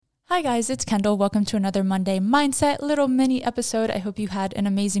Hi guys, it's Kendall. Welcome to another Monday Mindset little mini episode. I hope you had an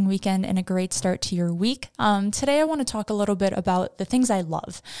amazing weekend and a great start to your week. Today I want to talk a little bit about the things I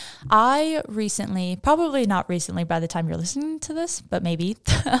love. I recently, probably not recently by the time you're listening to this, but maybe,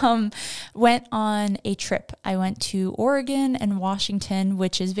 went on a trip. I went to Oregon and Washington,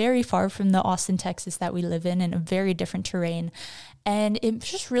 which is very far from the Austin, Texas that we live in a very different terrain. And it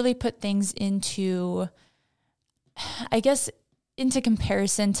just really put things into, into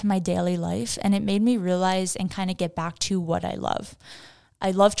comparison to my daily life. And it made me realize and kind of get back to what I love.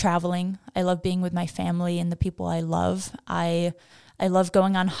 I love traveling. I love being with my family and the people I love. I love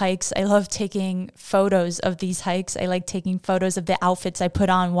going on hikes. I love taking photos of these hikes. I like taking photos of the outfits I put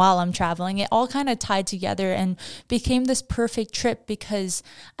on while I'm traveling. It all kind of tied together and became this perfect trip because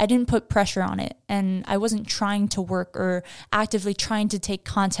I didn't put pressure on it. And I wasn't trying to work or actively trying to take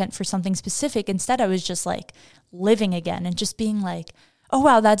content for something specific. Instead, I was just like living again and just being like, oh,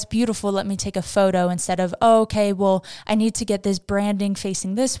 wow, that's beautiful. Let me take a photo instead of, oh, okay, well, I need to get this branding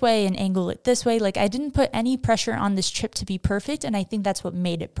facing this way and angle it this way. Like I didn't put any pressure on this trip to be perfect. And I think that's what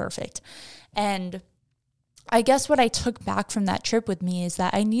made it perfect. And I guess what I took back from that trip with me is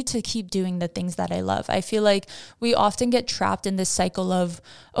that I need to keep doing the things that I love. I feel like we often get trapped in this cycle of,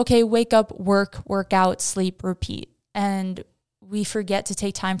 okay, wake up, work out, sleep, repeat. And we forget to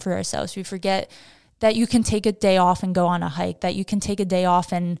take time for ourselves. We forget that you can take a day off and go on a hike, that you can take a day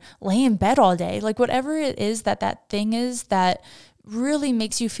off and lay in bed all day. Like whatever it is that thing is that really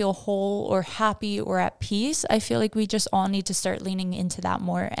makes you feel whole or happy or at peace, I feel like we just all need to start leaning into that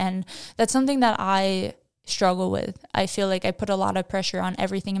more. And that's something that I struggle with. I feel like I put a lot of pressure on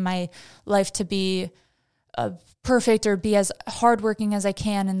everything in my life to be perfect or be as hardworking as I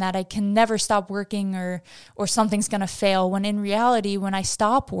can, and that I can never stop working or something's going to fail. When in reality, when I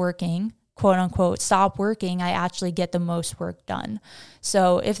stop working, quote unquote, stop working, I actually get the most work done.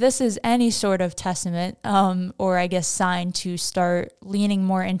 So if this is any sort of testament, or I guess sign to start leaning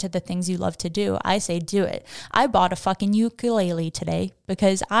more into the things you love to do, I say do it. I bought a fucking ukulele today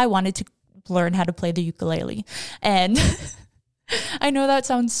because I wanted to learn how to play the ukulele. And I know that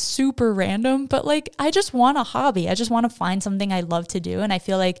sounds super random, but like, I just want a hobby. I just want to find something I love to do. And I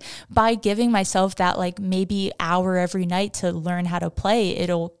feel like by giving myself that like maybe hour every night to learn how to play,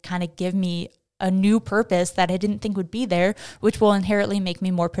 it'll kind of give me a new purpose that I didn't think would be there, which will inherently make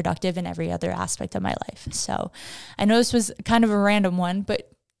me more productive in every other aspect of my life. So I know this was kind of a random one,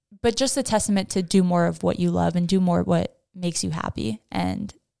 but just a testament to do more of what you love and do more what makes you happy.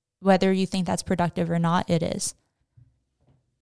 And whether you think that's productive or not, it is.